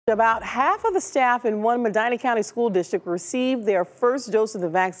About half of the staff in one Medina County school district received their first dose of the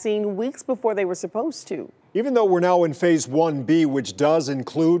vaccine weeks before they were supposed to. Even though we're now in phase 1B, which does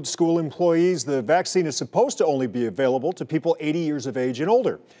include school employees, the vaccine is supposed to only be available to people 80 years of age and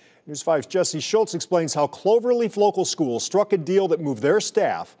older. News 5's Jesse Schultz explains how Cloverleaf Local Schools struck a deal that moved their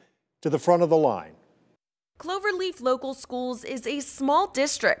staff to the front of the line. Cloverleaf Local Schools is a small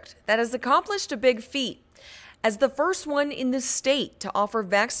district that has accomplished a big feat as the first one in the state to offer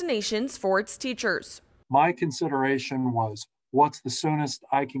vaccinations for its teachers. My consideration was, what's the soonest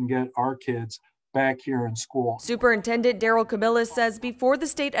I can get our kids back here in school? Superintendent Daryl Camillus says before the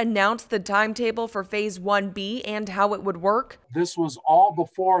state announced the timetable for phase 1B and how it would work, this was all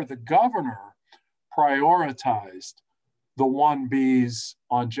before the governor prioritized the 1Bs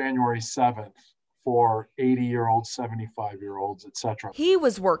on January 7th for 80-year-olds, 75-year-olds, etc. He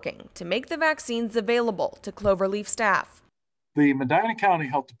was working to make the vaccines available to Cloverleaf staff. The Medina County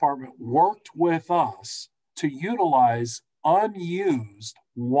Health Department worked with us to utilize unused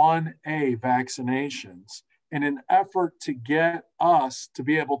 1A vaccinations in an effort to get us to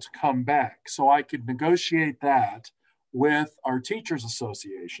be able to come back. So I could negotiate that with our Teachers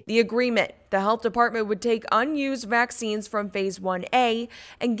Association. The agreement, the health department would take unused vaccines from phase 1A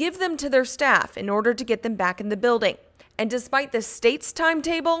and give them to their staff in order to get them back in the building. And despite the state's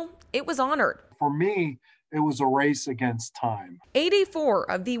timetable, it was honored. For me, it was a race against time. 84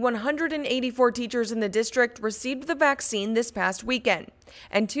 of the 184 teachers in the district received the vaccine this past weekend.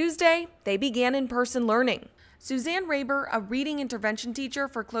 And Tuesday, they began in-person learning. Suzanne Raber, a reading intervention teacher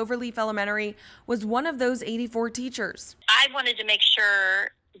for Cloverleaf Elementary, was one of those 84 teachers. I wanted to make sure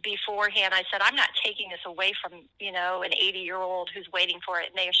beforehand, I said, I'm not taking this away from, an 80-year-old who's waiting for it.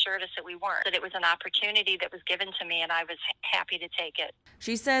 And they assured us that we weren't, that it was an opportunity that was given to me, and I was happy to take it.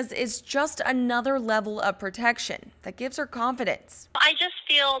 She says it's just another level of protection that gives her confidence. I just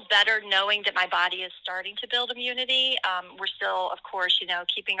feel better knowing that my body is starting to build immunity. We're still, of course,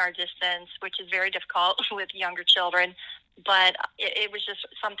 keeping our distance, which is very difficult with younger children. But it was just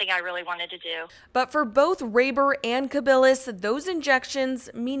something I really wanted to do. But for both Raber and Camillus, those injections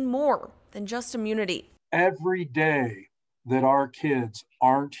mean more than just immunity. Every day that our kids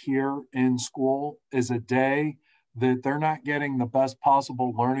aren't here in school is a day that they're not getting the best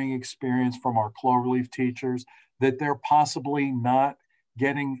possible learning experience from our Cloverleaf teachers, that they're possibly not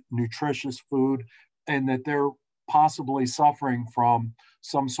getting nutritious food, and that they're possibly suffering from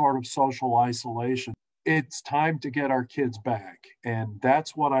some sort of social isolation. It's time to get our kids back, and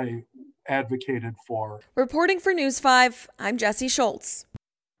that's what I advocated for. Reporting for News 5, I'm Jesse Schultz.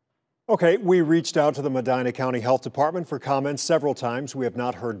 Okay, we reached out to the Medina County Health Department for comments several times. We have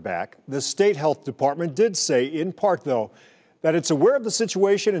not heard back. The state health department did say, in part though, that it's aware of the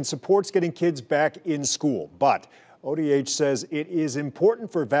situation and supports getting kids back in school. But ODH says it is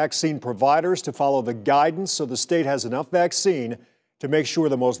important for vaccine providers to follow the guidance so the state has enough vaccine to make sure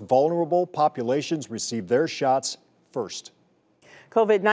the most vulnerable populations receive their shots first. COVID-19